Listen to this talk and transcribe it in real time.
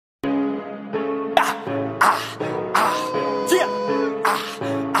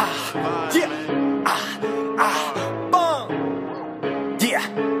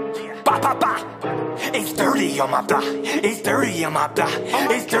It's dirty on my block, it's dirty on my block,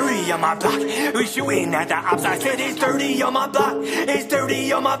 it's dirty on my block. We shooting at the ops, I said it's dirty on my block, it's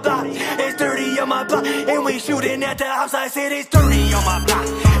dirty on my block, it's dirty on my block. And we shooting at the ops, I said it's dirty on my block,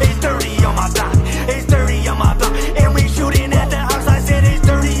 it's dirty on my block, it's dirty on my block. And we shooting at the ops, I said it's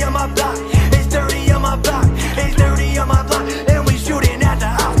dirty on my block, it's dirty on my block, it's dirty on my block. And we shooting at the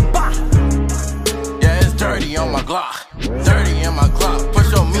ops, bah. Yeah, it's dirty on my Glock, dirty on my Glock.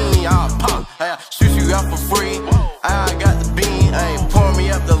 Push on me, I'll pop. Hey, shoot you out for free. I got the bean, hey, pour me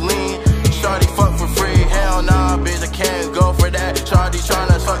up the lean. Shorty fuck for free, hell nah, bitch, I can't go for that. Shorty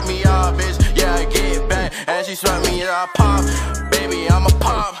tryna fuck me up, bitch, yeah, I get back. And she sweat me, yeah, I pop. Baby, I'm a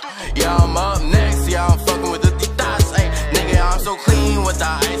pop. Yeah, I'm up next, yeah, I'm fucking with the dots, hey. Nigga, I'm so clean with the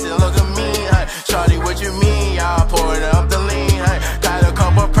ice, and look at me, hey. Shorty, what you mean, yeah, I poured up the lean, hey. Got a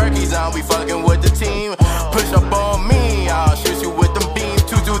couple perkies, now we fucking with the team. Push up on me, I'll shoot you with them beams.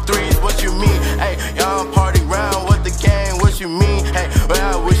 2, 2, 3s, what you mean? Hey, y'all party round with the gang, what you mean? Hey,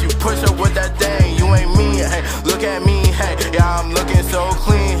 well, I wish you push up with that thing, you ain't me. Hey, look at me, hey, yeah, I'm looking so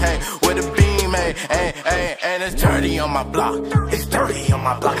clean, hey, with a beam, hey, hey, hey, and it's dirty on my block. It's dirty on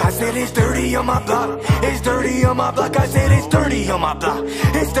my block, I said it's dirty on my block. It's dirty on my block, I said it's dirty on my block.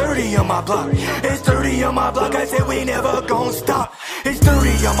 It's dirty on my block, it's dirty on my block. I said we never gon' stop. It's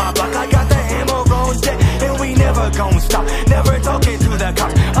dirty on my block, I got the hammer on deck, and we never gon' stop. Never talking to the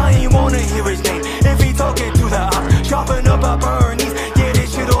cops, I ain't wanna hear his name. If he talking to the ops, chopping up our Bernies, yeah,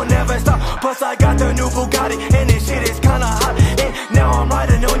 this shit'll never stop. Plus I got the new Bugatti, and this shit is kinda hot. And now I'm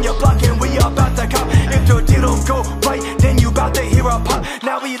riding on your block, and we about to cop. If your deal don't go right, then you about to hear a pop.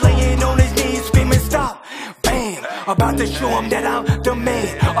 Now we laying on his knees, screaming stop. Bam, about to show him that I'm the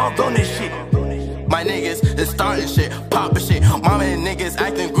man. All on this shit. My niggas is starting shit, poppin' shit. Mama and niggas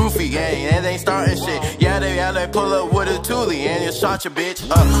acting goofy, yeah, and they starting shit. Yeah, they pull up with a toolie and you shot your bitch.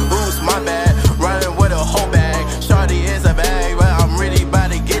 Oops, my bad, running with a whole bag. Shorty is a bag, but I'm really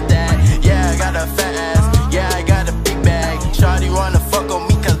about to get that. Yeah, I got a fat ass, yeah, I got a big bag. Shorty wanna fuck on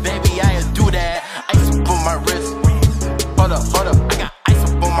me, cause baby, I do that. Ice up on my wrist, hold up, I got ice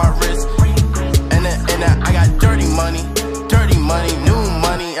up on my wrist. And then I got dirty money, new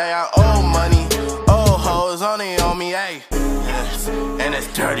money, I got old money. Only on me, ayy. And it's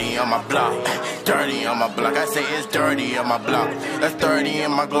dirty on my block, dirty on my block. I say it's dirty on my block. That's 30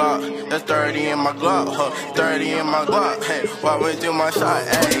 in my Glock, that's 30 in my Glock, 30 in my Glock. Hey, why would do my shot?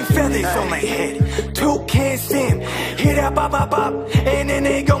 Hey, feathers on my head, 2 can't stand. Hit that bop bop bop, and then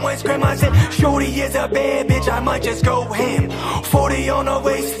they go and scream. I said, shorty is a bad bitch, I might just go ham. 40 on the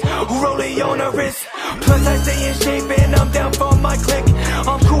waist, rollie on the wrist. Plus I stay in shape and I'm down for my click.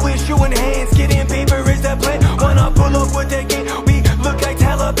 I'm cool with shooting hands, getting paper is the plan. When I pull up with the game, we look like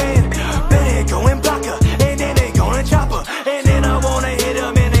Taliban. Better go and block her, and then they gonna chop her. And then I wanna hit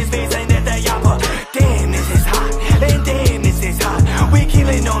him in his face, ain't that the yapper. Damn, this is hot, and damn, this is hot. We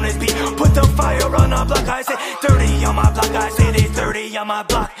killing on this beat, put the fire on our block. I said, dirty on my block, I said it's dirty on my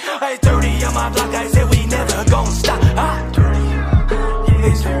block. It's dirty on my block, I said we never gon' stop. Dirty, yeah,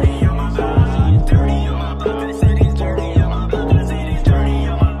 it's dirty.